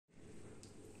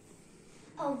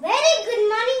A very good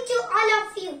morning to all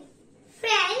of you.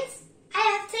 Friends, I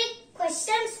have 3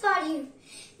 questions for you.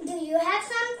 Do you have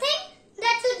something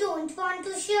that you don't want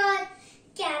to share?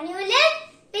 Can you live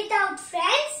without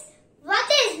friends? What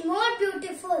is more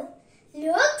beautiful,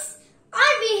 looks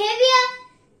or behavior?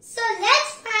 So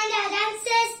let's find our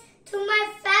answers to my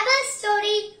fabulous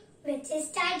story, which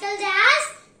is titled as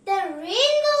The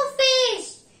Rainbow Fish.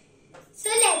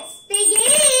 So let's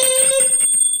begin.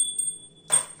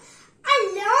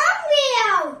 A long way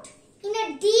out, in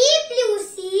a deep blue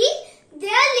sea,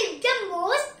 there lived the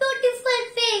most beautiful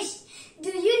fish. Do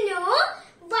you know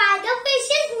why the fish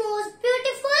is most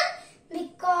beautiful?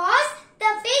 Because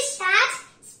the fish has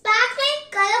sparkling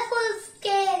colorful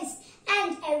scales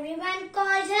and everyone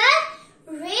calls her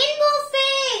rainbow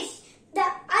fish. The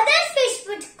other fish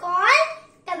would call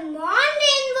the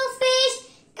non-rainbow fish,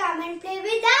 come and play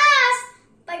with us.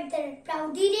 But the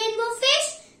rowdy rainbow fish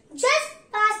just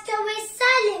passed away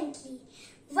silently.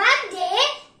 One day,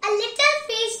 a little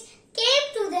fish came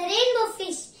to the rainbow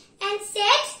fish and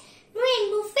said,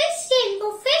 rainbow fish,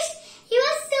 you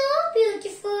are so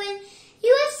beautiful.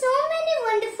 You have so many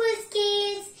wonderful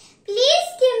scales. Please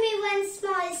give me one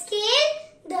small scale.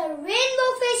 The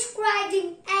rainbow fish cried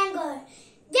in anger.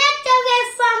 Get away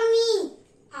from me.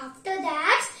 After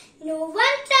that, no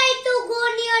one tried to go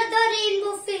near the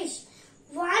rainbow fish.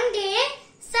 One day,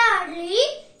 sadly,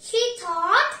 she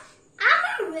thought,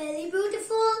 I'm really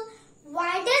beautiful.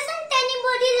 Why doesn't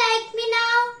anybody like me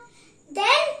now?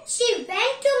 Then she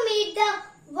went to meet the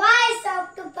wise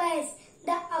octopus.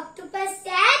 The octopus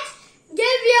said,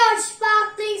 give your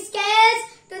sparkling scales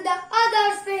to the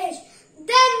other fish.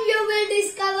 Then you will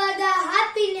discover the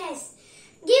happiness.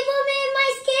 Give away my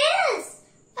scales.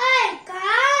 I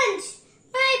can't.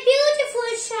 My beautiful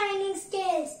shining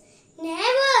scales.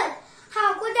 Never.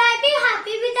 How could I be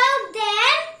happy without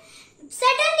them?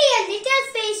 Suddenly a little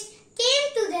fish came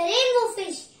to the rainbow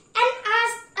fish and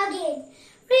asked again,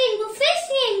 rainbow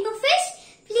fish,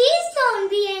 please don't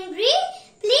be angry.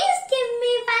 Please give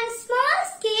me one small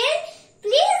scale.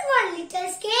 Please one little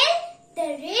scale. The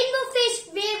rainbow